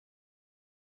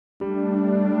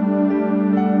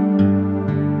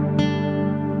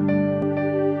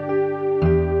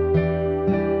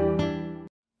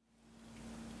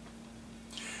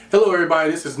Hello everybody,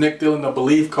 this is Nick Dillon, the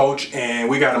Believe Coach, and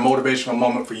we got a motivational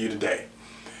moment for you today.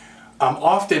 I'm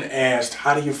often asked,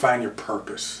 how do you find your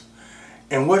purpose?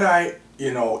 And what I,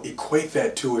 equate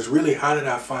that to is really, how did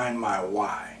I find my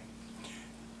why?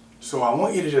 So I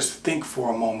want you to just think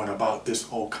for a moment about this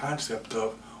whole concept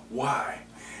of why.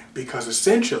 Because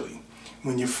essentially,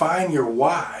 when you find your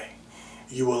why,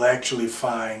 you will actually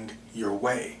find your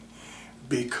way.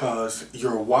 Because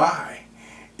your why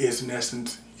is in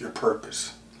essence your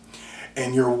purpose.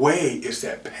 And your way is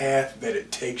that path that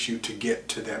it takes you to get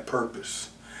to that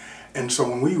purpose. And so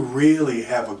when we really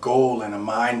have a goal and a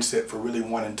mindset for really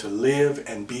wanting to live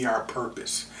and be our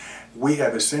purpose, we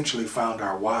have essentially found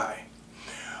our why.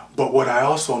 But what I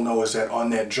also know is that on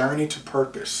that journey to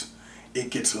purpose, it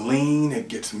gets lean, it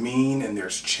gets mean, and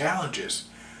there's challenges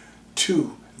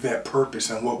to that purpose.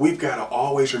 And what we've got to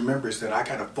always remember is that I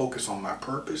got to focus on my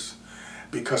purpose,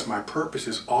 because my purpose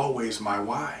is always my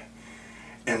why.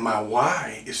 And my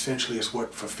why essentially is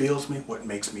what fulfills me, what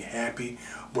makes me happy,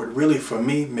 what really for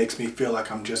me makes me feel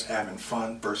like I'm just having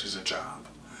fun versus a job.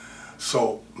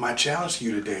 So my challenge to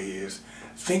you today is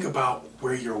think about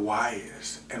where your why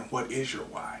is and what is your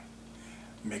why.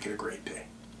 Make it a great day.